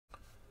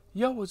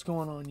Yo, what's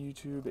going on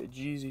YouTube?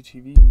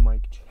 GZTV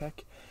Mic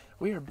Check.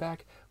 We are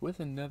back with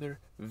another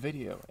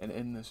video, and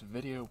in this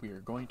video we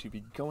are going to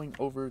be going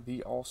over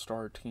the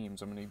All-Star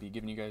teams. I'm going to be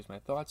giving you guys my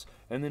thoughts,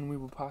 and then we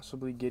will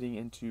possibly getting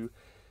into...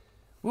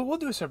 We'll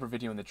do a separate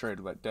video on the trade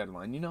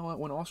deadline. You know what?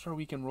 When All-Star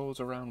Weekend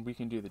rolls around, we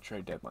can do the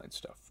trade deadline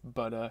stuff.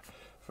 But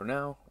for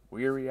now,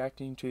 we are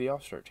reacting to the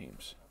All-Star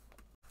teams.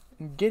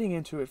 Getting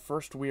into it,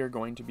 first we are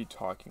going to be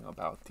talking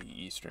about the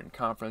Eastern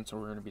Conference,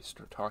 and we're going to be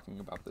talking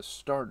about the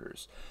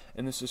starters.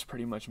 And this is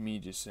pretty much me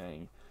just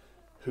saying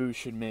who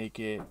should make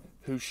it,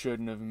 who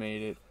shouldn't have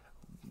made it,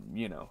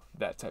 you know,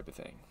 that type of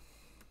thing.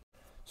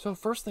 So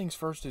first things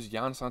first is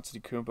Giannis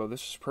Antetokounmpo.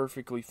 This is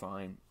perfectly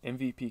fine.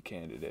 MVP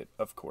candidate,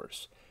 of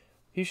course.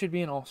 He should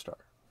be an all-star,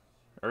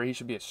 or he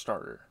should be a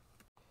starter.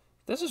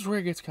 This is where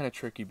it gets kind of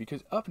tricky,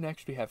 because up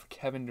next we have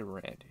Kevin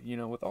Durant. You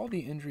know, with all the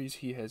injuries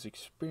he has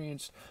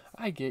experienced,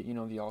 I get, you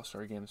know, the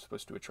All-Star Game is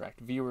supposed to attract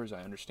viewers.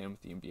 I understand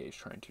what the NBA is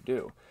trying to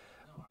do.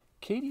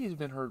 KD has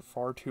been hurt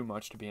far too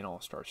much to be an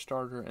all-star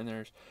starter, and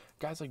there's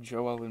guys like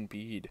Joel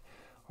Embiid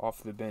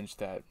off the bench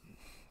that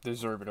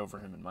deserve it over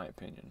him, in my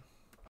opinion.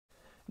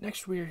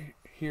 Next, we're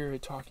here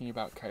talking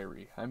about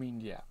Kyrie. I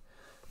mean, yeah,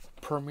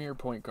 premier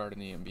point guard in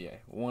the NBA,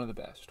 one of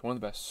the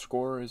best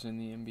scorers in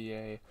the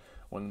NBA,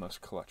 one of the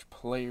most clutch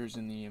players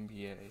in the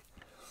NBA.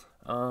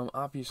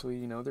 Obviously,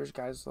 you know, there's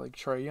guys like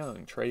Trae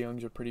Young. Trae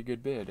Young's a pretty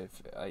good bid.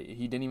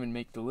 He didn't even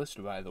make the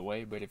list, by the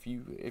way, but if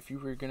you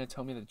were going to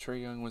tell me that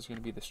Trae Young was going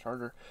to be the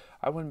starter,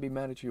 I wouldn't be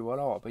mad at you at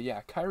all. But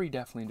yeah, Kyrie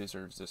definitely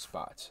deserves this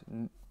spot.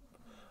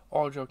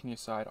 All joking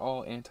aside,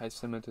 all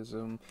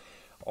anti-Semitism,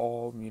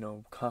 all, you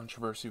know,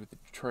 controversy with the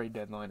trade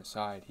deadline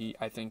aside,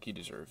 I think he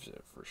deserves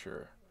it for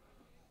sure.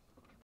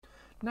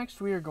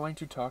 Next, we are going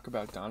to talk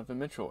about Donovan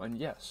Mitchell, and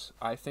yes,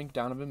 I think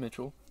Donovan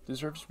Mitchell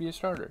deserves to be a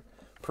starter.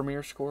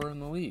 Premier scorer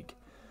in the league.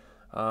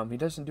 He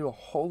doesn't do a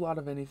whole lot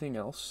of anything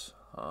else.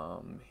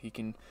 He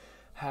can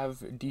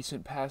have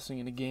decent passing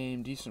in a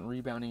game, decent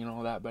rebounding and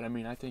all that, but I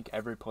mean, I think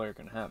every player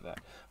can have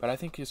that. But I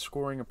think his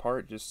scoring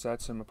apart just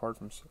sets him apart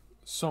from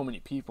so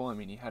many people. I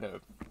mean, he had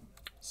a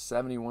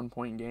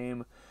 71-point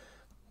game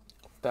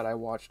that I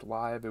watched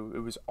live.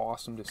 It was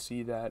awesome to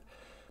see that.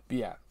 But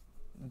yeah,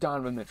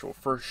 Donovan Mitchell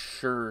for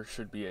sure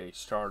should be a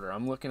starter.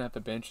 I'm looking at the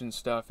bench and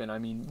stuff, and I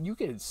mean, you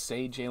could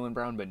say Jaylen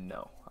Brown, but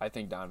no, I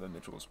think Donovan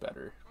Mitchell is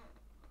better.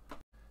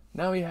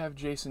 Now we have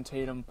Jayson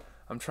Tatum.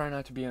 I'm trying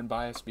not to be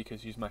unbiased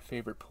because he's my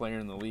favorite player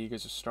in the league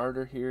as a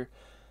starter here,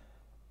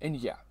 and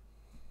yeah,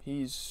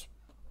 he's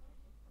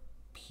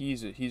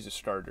a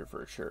starter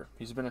for sure.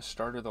 He's been a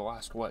starter the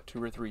last,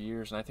 2 or 3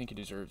 years, and I think he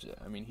deserves it.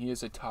 I mean, he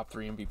is a top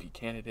 3 MVP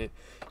candidate.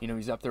 You know,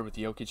 he's up there with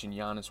Jokic and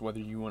Giannis, whether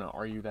you want to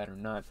argue that or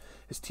not.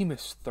 His team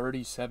is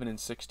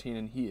 37-16,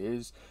 and he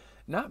is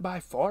not by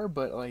far,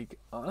 but like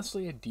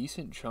honestly a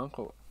decent chunk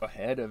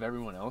ahead of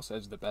everyone else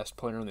as the best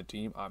player on the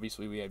team.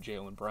 Obviously, we have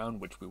Jaylen Brown,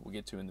 which we will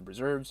get to in the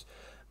reserves,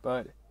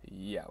 but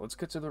yeah, let's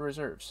get to the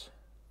reserves.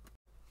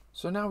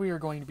 So now we are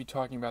going to be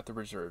talking about the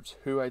reserves,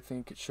 who I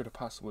think should have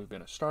possibly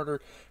been a starter,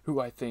 who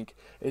I think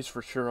is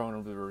for sure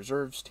on the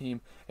reserves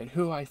team, and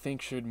who I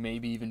think should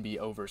maybe even be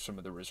over some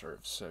of the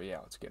reserves. So yeah,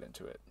 let's get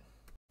into it.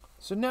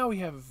 So now we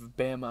have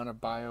Bam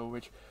Adebayo,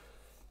 which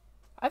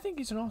I think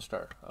he's an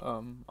all-star,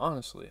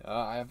 honestly.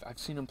 I've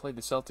seen him play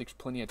the Celtics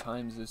plenty of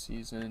times this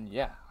season.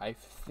 Yeah, I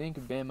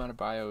think Bam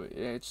Adebayo,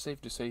 it's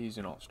safe to say he's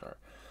an all-star.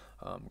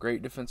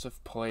 Great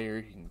defensive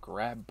player. He can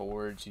grab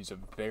boards. He's a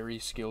very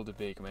skilled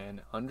big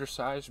man.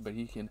 Undersized, but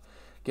he can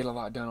get a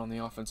lot done on the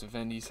offensive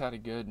end. He's had a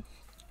good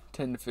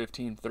 10 to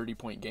 15,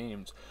 30-point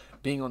games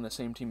being on the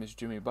same team as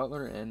Jimmy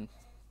Butler. And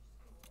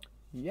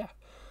yeah,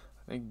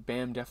 I think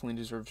Bam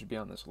definitely deserves to be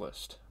on this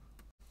list.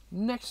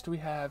 Next, we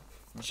have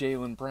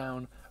Jaylen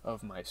Brown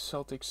of my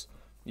Celtics.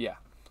 Yeah,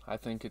 I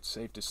think it's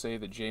safe to say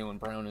that Jaylen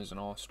Brown is an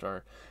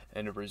all-star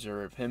and a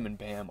reserve. Him and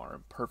Bam are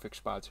in perfect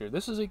spots here.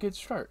 This is a good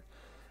start.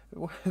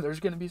 There's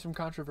going to be some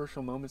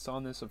controversial moments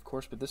on this, of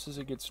course, but this is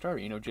a good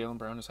start. You know, Jaylen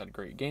Brown has had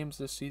great games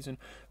this season.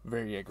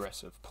 Very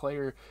aggressive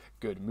player,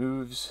 good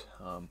moves.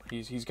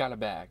 He's got a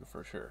bag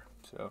for sure.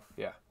 So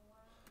yeah.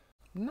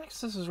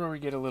 Next, this is where we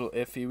get a little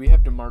iffy. We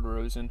have DeMar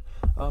DeRozan.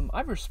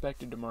 I've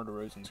respected DeMar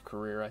DeRozan's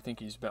career. I think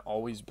he's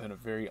always been a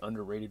very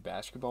underrated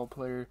basketball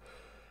player.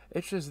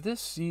 It's just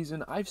this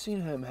season, I've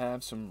seen him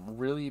have some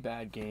really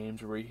bad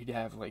games where he'd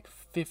have like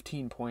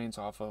 15 points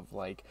off of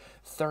like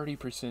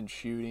 30%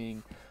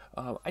 shooting.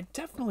 I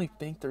definitely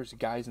think there's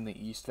guys in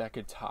the East that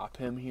could top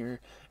him here,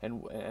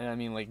 and I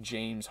mean like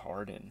James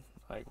Harden.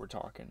 Like we're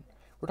talking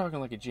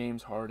like a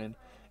James Harden,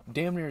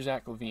 damn near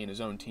Zach LaVine, his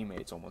own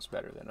teammates, almost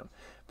better than him.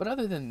 But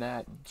other than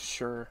that,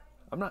 sure,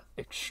 I'm not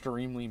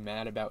extremely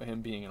mad about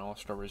him being an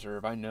all-star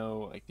reserve. I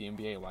know like the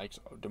NBA likes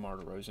DeMar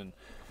DeRozan,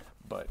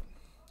 but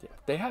yeah,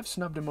 they have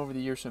snubbed him over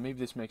the years, so maybe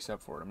this makes up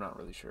for it. I'm not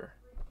really sure.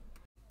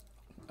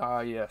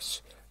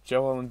 Yes,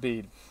 Joel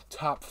Embiid,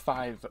 top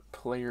 5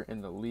 player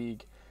in the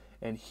league,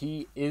 and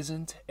he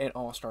isn't an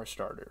all-star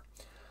starter.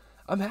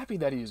 I'm happy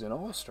that he's an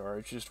all-star.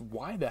 It's just,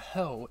 why the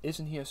hell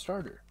isn't he a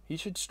starter? He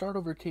should start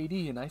over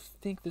KD, and I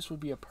think this would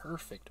be a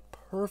perfect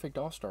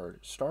all-star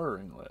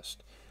starting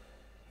list.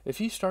 If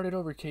he started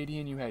over KD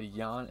and you had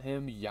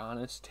him,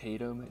 Giannis,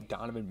 Tatum,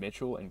 Donovan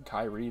Mitchell, and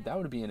Kyrie, that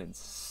would be an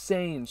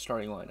insane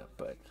starting lineup.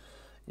 But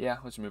yeah,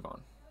 let's move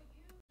on.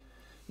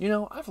 You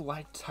know, I've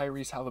liked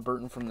Tyrese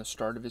Halliburton from the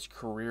start of his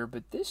career,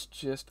 but this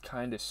just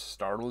kind of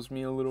startles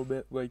me a little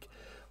bit. Like,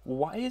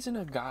 why isn't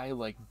a guy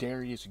like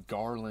Darius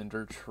Garland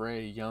or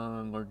Trae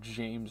Young or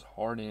James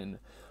Harden,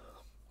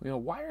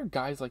 why are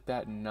guys like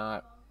that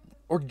not,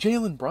 or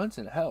Jalen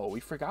Brunson? Hell, we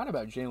forgot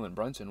about Jalen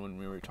Brunson when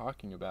we were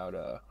talking about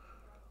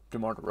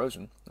DeMar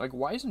DeRozan. Like,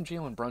 why isn't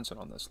Jalen Brunson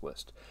on this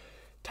list?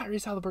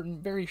 Tyrese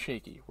Halliburton, very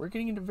shaky. We're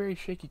getting into very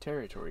shaky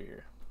territory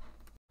here.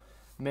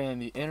 Man,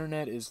 the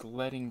internet is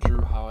letting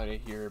Jrue Holiday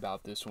hear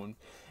about this one,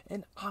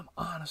 and I'm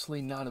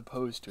honestly not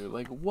opposed to it.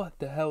 Like, what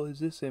the hell is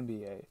this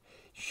NBA?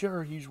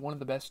 Sure, he's one of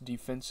the best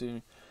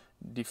defending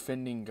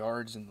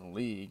guards in the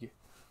league,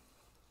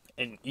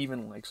 and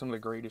even like some of the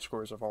greatest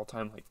scorers of all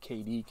time, like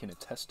KD, can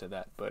attest to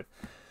that. But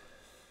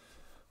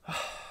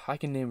I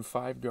can name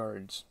 5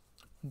 guards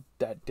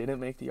that didn't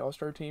make the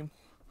All-Star team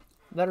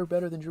that are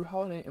better than Jrue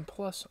Holiday, and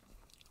plus,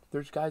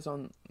 there's guys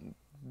on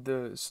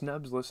the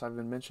snubs list I've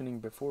been mentioning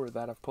before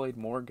that have played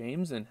more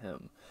games than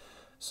him.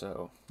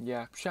 So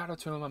yeah, shout out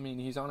to him. I mean,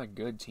 he's on a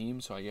good team,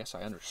 so I guess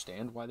I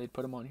understand why they'd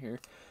put him on here.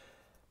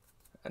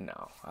 And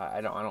no, I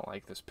don't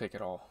like this pick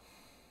at all.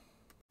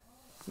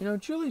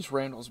 Julius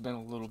Randle's been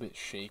a little bit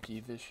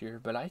shaky this year,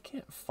 but I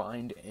can't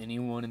find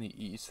anyone in the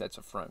East that's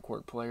a front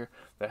court player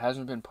that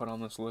hasn't been put on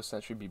this list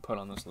that should be put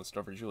on this list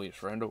over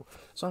Julius Randle.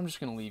 So I'm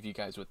just going to leave you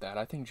guys with that.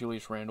 I think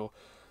Julius Randle,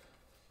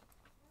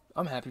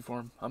 I'm happy for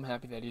him. I'm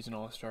happy that he's an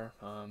all-star,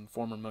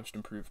 former most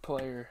improved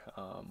player,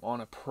 on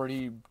a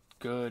pretty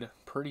good,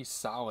 pretty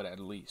solid at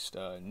least,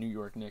 New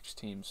York Knicks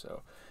team.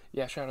 So,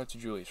 yeah, shout out to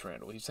Julius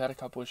Randle. He's had a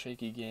couple of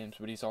shaky games,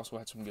 but he's also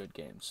had some good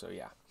games. So,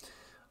 yeah,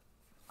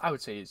 I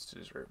would say he's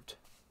deserved.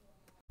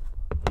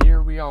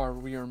 Here we are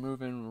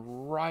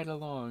moving right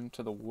along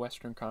to the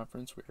Western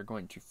Conference. We are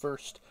going to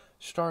first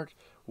start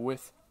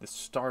with the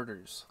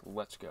starters.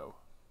 Let's go.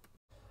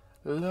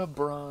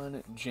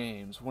 LeBron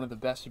James, one of the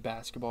best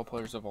basketball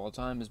players of all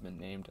time, has been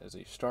named as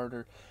a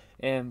starter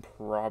and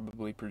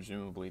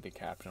presumably the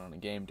captain on a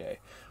game day,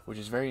 which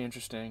is very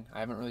interesting. I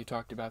haven't really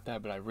talked about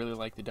that, but I really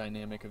like the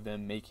dynamic of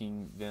them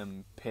making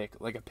them pick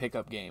like a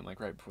pickup game, like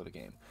right before the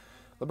game.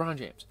 LeBron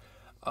James,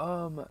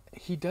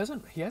 he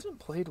hasn't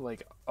played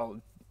like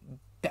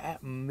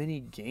that many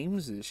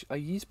games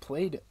he's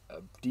played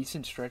a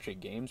decent stretch of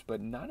games, but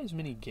not as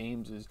many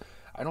games as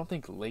I don't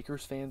think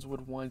Lakers fans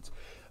would want.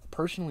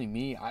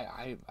 Personally,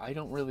 I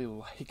don't really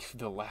like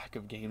the lack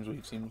of games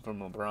we've seen from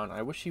LeBron.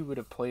 I wish he would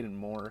have played in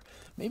more.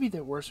 Maybe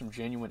there were some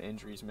genuine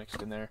injuries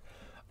mixed in there.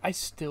 I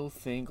still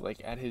think,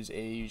 like, at his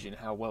age and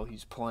how well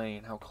he's playing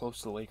and how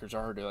close the Lakers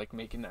are to, like,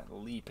 making that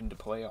leap into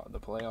the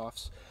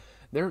playoffs,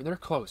 they're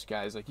close,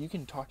 guys. Like, you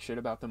can talk shit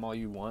about them all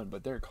you want,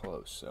 but they're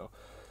close. So,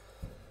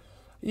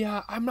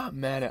 yeah, I'm not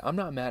mad at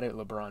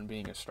LeBron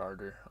being a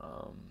starter.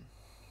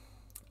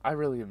 I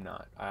really am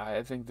not.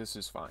 I think this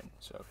is fine.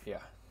 So,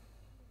 yeah.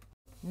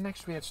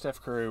 Next, we have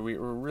Steph Curry. We're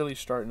really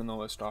starting the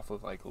list off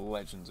with, like,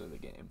 legends of the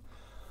game.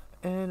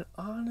 And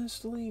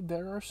honestly,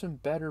 there are some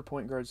better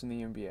point guards in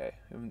the NBA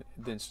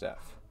than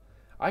Steph.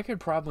 I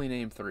could probably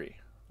name 3.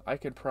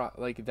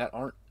 That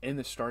aren't in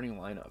the starting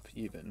lineup,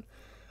 even.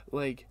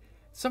 Like,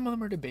 some of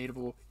them are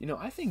debatable.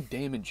 I think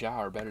Dame and Ja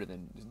are better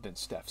than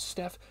Steph.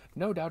 Steph,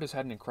 no doubt, has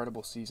had an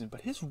incredible season,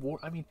 but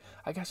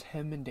I guess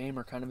him and Dame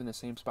are kind of in the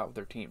same spot with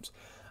their teams.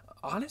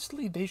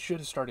 Honestly, they should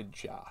have started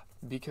Ja,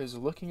 because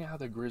looking at how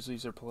the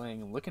Grizzlies are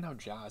playing and looking how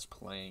Ja is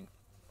playing,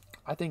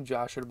 I think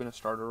Ja should have been a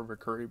starter over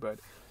Curry, but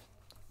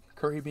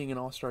Curry being an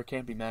all-star,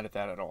 can't be mad at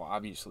that at all.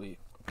 Obviously,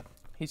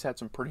 he's had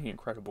some pretty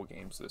incredible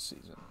games this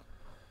season.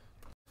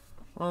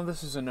 Well,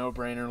 this is a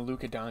no-brainer.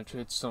 Luka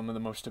Doncic, some of the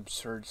most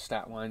absurd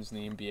stat lines in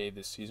the NBA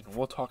this season.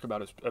 We'll talk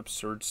about his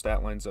absurd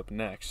stat lines up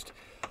next.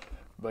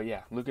 But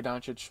yeah, Luka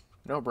Doncic,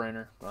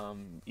 no-brainer.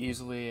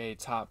 Easily a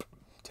top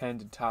 10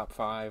 to top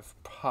 5,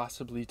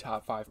 possibly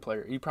top 5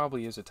 player. He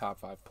probably is a top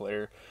 5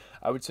 player.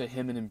 I would say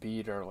him and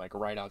Embiid are like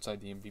right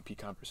outside the MVP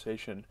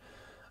conversation.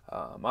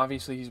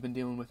 Obviously, he's been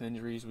dealing with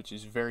injuries, which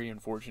is very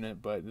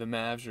unfortunate, but the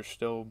Mavs are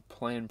still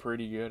playing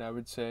pretty good, I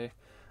would say.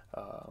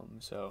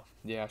 So,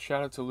 yeah,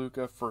 shout out to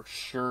Luka for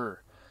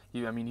sure.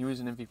 He was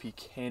an MVP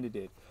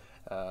candidate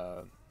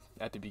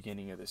at the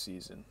beginning of the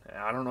season.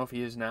 I don't know if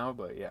he is now,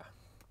 but yeah.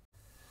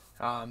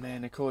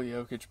 Man, Nikola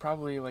Jokic,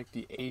 probably like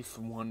the 8th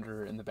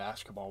wonder in the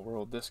basketball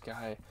world. This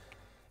guy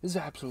is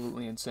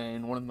absolutely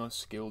insane. One of the most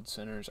skilled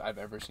centers I've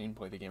ever seen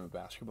play the game of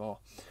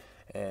basketball.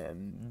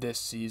 And this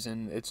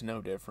season, it's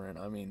no different.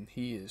 I mean,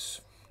 he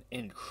is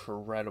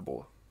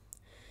incredible.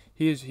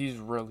 He's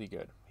really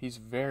good. He's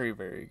very,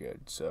 very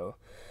good. So,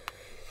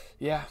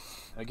 yeah,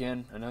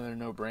 again, another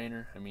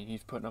no-brainer. I mean,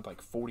 he's putting up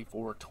like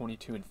 44,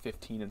 22, and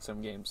 15 in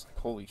some games. Like,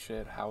 holy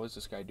shit, how is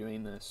this guy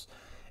doing this?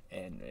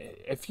 And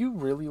if you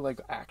really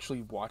like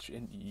actually watch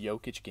in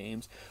Jokic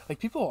games, like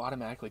people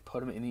automatically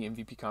put him in the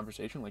MVP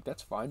conversation, like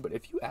that's fine. But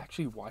if you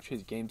actually watch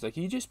his games, like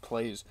he just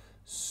plays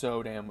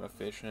so damn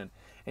efficient,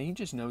 and he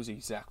just knows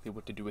exactly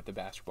what to do with the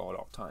basketball at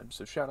all times.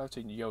 So shout out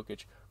to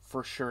Jokic,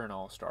 for sure an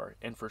all-star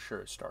and for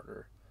sure a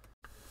starter.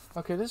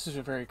 Okay, this is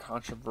a very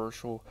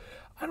controversial.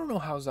 I don't know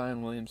how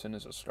Zion Williamson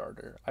is a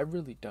starter. I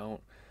really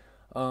don't.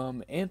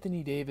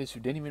 Anthony Davis, who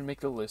didn't even make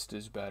the list,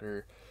 is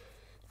better.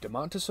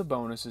 Domantas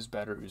Sabonis is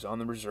better, who's on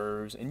the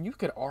reserves, and you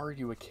could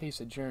argue a case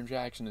that Jaren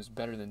Jackson is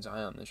better than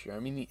Zion this year. I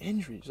mean, the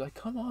injuries, like,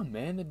 come on,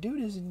 man, the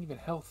dude isn't even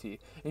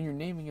healthy, and you're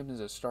naming him as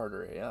a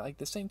starter. Like,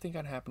 the same thing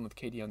got happened with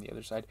KD on the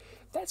other side.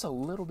 That's a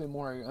little bit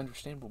more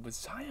understandable, but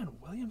Zion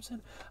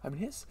Williamson, I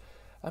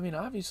mean,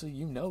 obviously,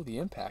 you know the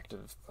impact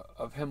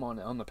of him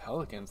on the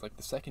Pelicans. Like,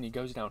 the second he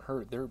goes down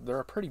hurt, they're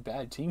a pretty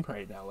bad team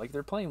right now. Like,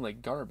 they're playing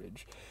like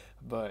garbage.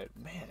 But,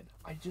 man,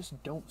 I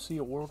just don't see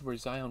a world where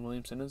Zion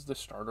Williamson is the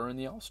starter in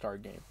the All-Star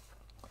game.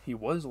 He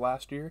was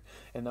last year,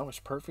 and that was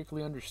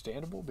perfectly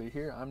understandable, but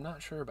here, I'm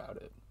not sure about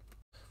it.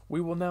 We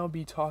will now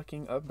be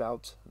talking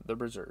about the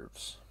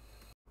reserves.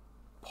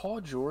 Paul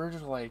George,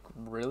 like,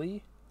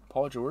 really?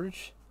 Paul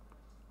George?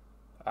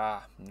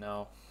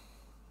 No.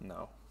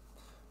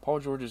 Paul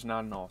George is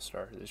not an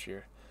all-star this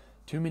year.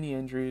 Too many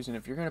injuries, and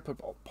if you're going to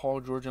put Paul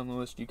George on the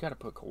list, you got to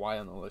put Kawhi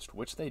on the list,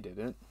 which they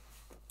didn't.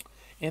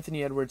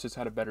 Anthony Edwards has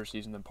had a better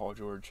season than Paul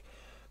George.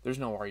 There's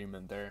no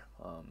argument there.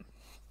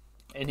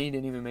 And he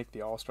didn't even make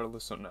the all-star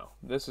list, so no,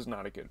 this is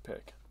not a good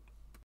pick.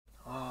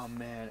 Oh,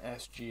 man,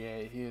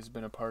 SGA. He has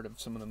been a part of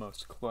some of the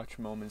most clutch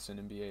moments in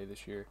NBA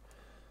this year.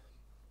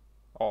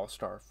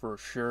 All-star for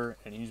sure,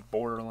 and he's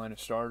borderline a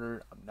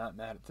starter. I'm not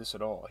mad at this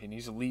at all. And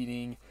he's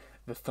leading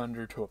the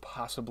Thunder to a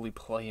possibly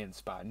play-in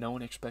spot. No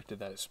one expected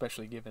that,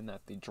 especially given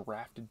that they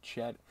drafted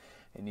Chet,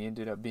 and he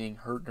ended up being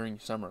hurt during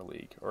Summer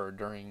League, or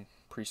during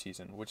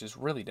preseason, which is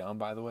really dumb,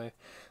 by the way,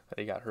 that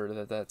he got hurt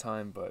at that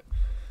time. But,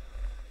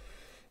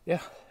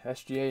 yeah,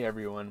 SGA,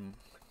 everyone,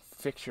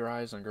 fix your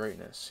eyes on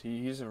greatness.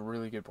 He's a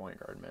really good point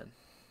guard, man.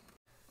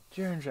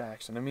 Jaren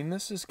Jackson. I mean,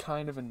 this is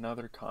kind of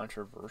another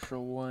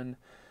controversial one.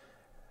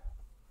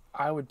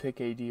 I would pick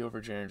AD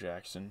over Jaren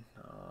Jackson.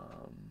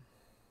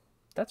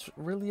 That's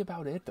really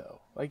about it,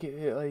 though.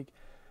 Like,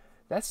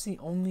 that's the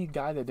only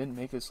guy that didn't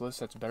make this list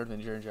that's better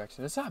than Jaren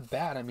Jackson. It's not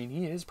bad. I mean,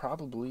 he is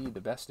probably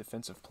the best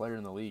defensive player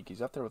in the league.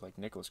 He's up there with, like,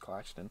 Nicholas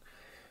Claxton.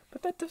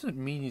 But that doesn't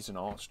mean he's an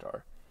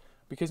all-star.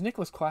 Because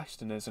Nicholas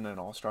Claxton isn't an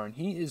all-star, and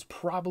he has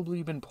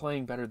probably been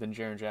playing better than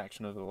Jaren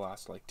Jackson over the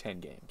last, like, 10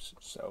 games.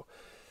 So,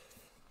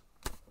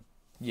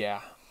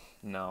 yeah.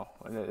 No,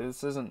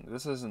 this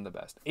isn't the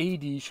best.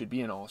 AD should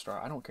be an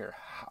all-star. I don't care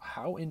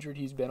how injured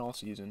he's been all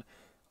season.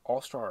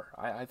 All-star.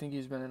 I think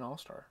he's been an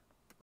all-star.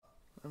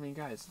 I mean,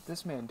 guys,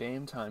 this man,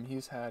 Dame Time,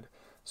 he's had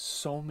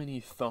so many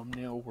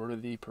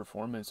thumbnail-worthy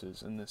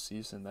performances in this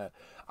season that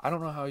I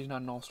don't know how he's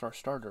not an all-star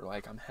starter.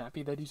 Like, I'm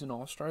happy that he's an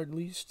all-star at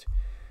least,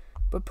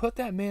 but put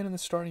that man in the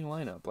starting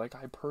lineup. Like,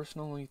 I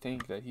personally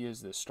think that he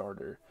is the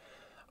starter.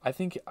 I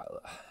think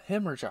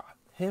him or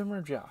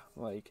Ja.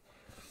 Like,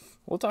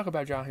 we'll talk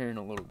about Ja here in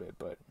a little bit,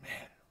 but,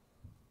 man,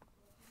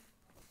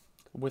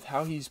 with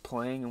how he's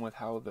playing and with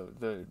how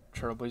the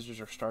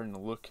Trailblazers are starting to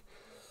look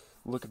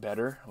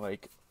better,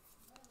 like,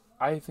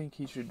 I think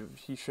he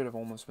should have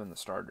almost been the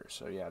starter.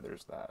 So, yeah,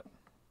 there's that.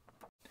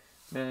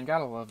 Man,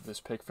 gotta love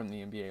this pick from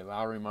the NBA.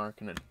 Lauri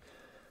Markkanen,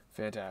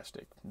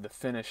 fantastic. The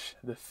Finnish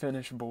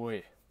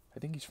boy. I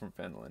think he's from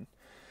Finland.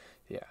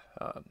 Yeah,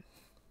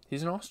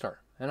 he's an all-star,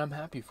 and I'm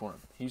happy for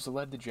him. He's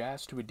led the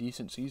Jazz to a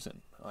decent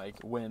season, like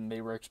when they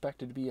were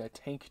expected to be a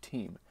tank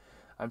team.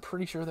 I'm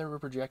pretty sure there were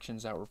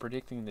projections that were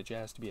predicting the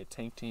Jazz to be a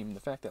tank team. And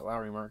the fact that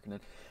Lauri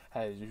Markkanen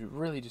has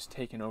really just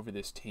taken over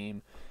this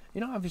team, you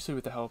know, obviously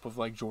with the help of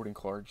like Jordan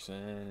Clarkson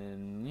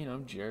and, you know,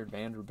 Jared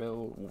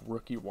Vanderbilt,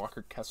 rookie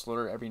Walker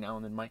Kessler. Every now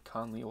and then Mike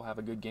Conley will have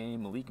a good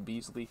game. Malik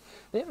Beasley.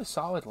 They have a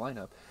solid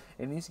lineup,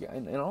 and these guys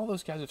and all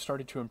those guys have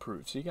started to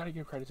improve. So you got to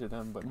give credit to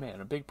them. But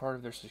man, a big part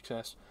of their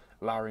success,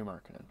 Lauri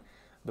Markkanen,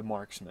 the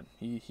marksman.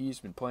 He's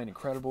been playing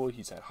incredible.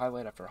 He's had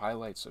highlight after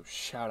highlight. So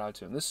shout out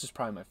to him. This is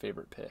probably my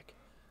favorite pick.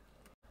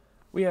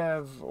 We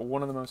have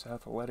one of the most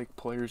athletic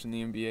players in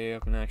the NBA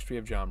up next. We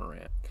have Ja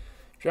Morant.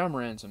 Ja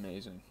Morant's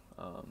amazing.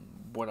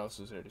 What else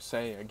is there to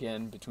say?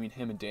 Again, between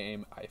him and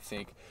Dame, I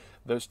think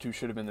those two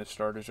should have been the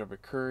starters over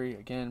Curry.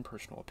 Again,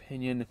 personal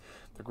opinion.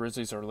 The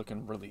Grizzlies are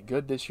looking really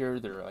good this year.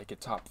 They're like a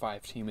top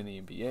 5 team in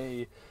the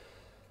NBA.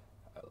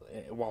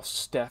 While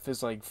Steph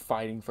is like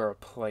fighting for a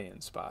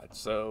play-in spot.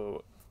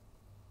 So,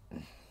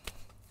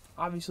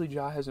 obviously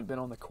Ja hasn't been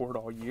on the court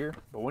all year.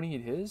 But when he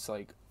is,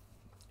 like,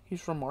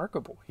 he's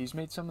remarkable. He's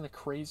made some of the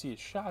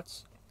craziest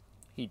shots.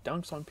 He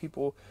dunks on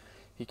people.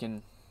 He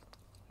can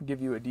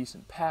give you a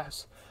decent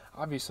pass.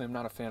 Obviously, I'm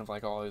not a fan of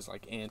like all his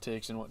like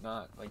antics and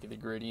whatnot, like the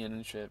gradient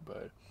and shit,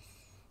 but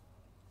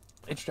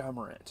it's Ja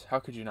Morant. How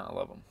could you not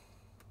love him?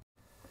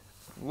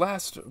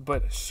 Last,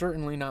 but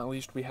certainly not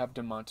least, we have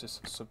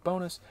Domantas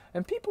Sabonis.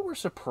 And people were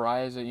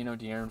surprised that, you know,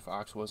 De'Aaron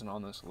Fox wasn't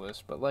on this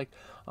list. But, like,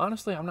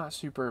 honestly, I'm not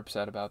super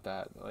upset about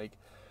that. Like,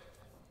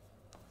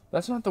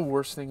 That's not the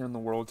worst thing in the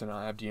world to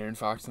not have De'Aaron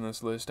Fox on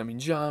this list. I mean,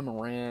 Ja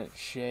Morant,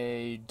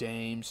 Shea,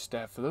 Dame,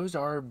 Steph, those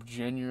are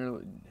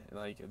generally,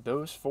 like,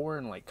 those four,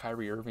 and, like,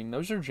 Kyrie Irving,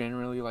 those are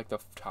generally, like, the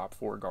top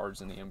 4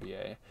 guards in the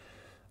NBA.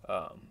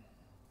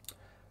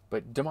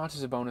 But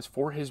Domantas Sabonis,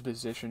 for his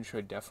position,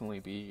 should definitely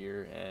be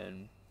here,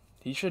 and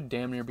he should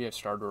damn near be a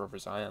starter over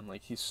Zion.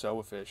 Like, he's so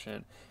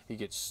efficient. He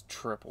gets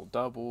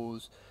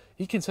triple-doubles.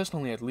 He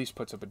consistently at least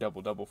puts up a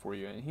double-double for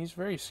you, and he's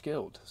very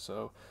skilled.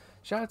 So,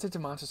 shout out to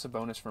Domantas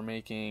Sabonis for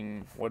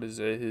making, his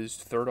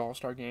 3rd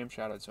All-Star game.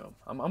 Shout out to him.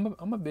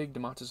 I'm a big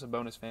Domantas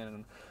Sabonis fan,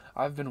 and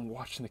I've been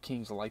watching the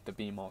Kings light the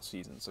beam all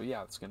season. So,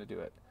 yeah, that's going to do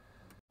it.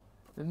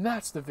 And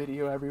that's the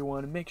video,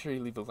 everyone. Make sure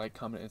you leave a like,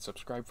 comment, and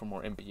subscribe for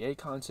more NBA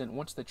content.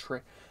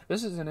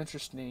 This is an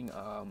interesting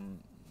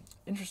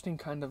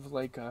kind of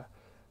like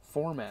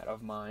format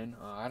of mine.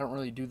 I don't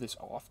really do this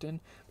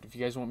often, but if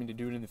you guys want me to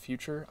do it in the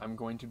future, I'm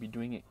going to be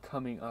doing it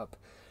coming up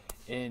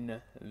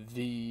in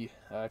the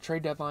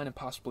trade deadline and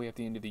possibly at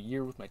the end of the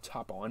year with my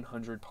top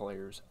 100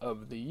 players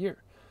of the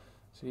year.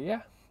 So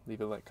yeah, leave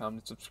a like,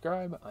 comment,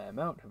 subscribe. I am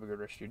out. Have a good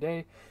rest of your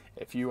day.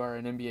 If you are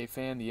an NBA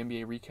fan, the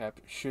NBA recap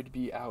should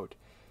be out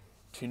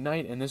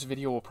tonight, and this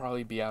video will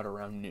probably be out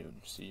around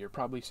noon. So you're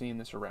probably seeing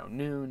this around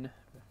noon.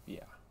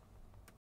 Yeah.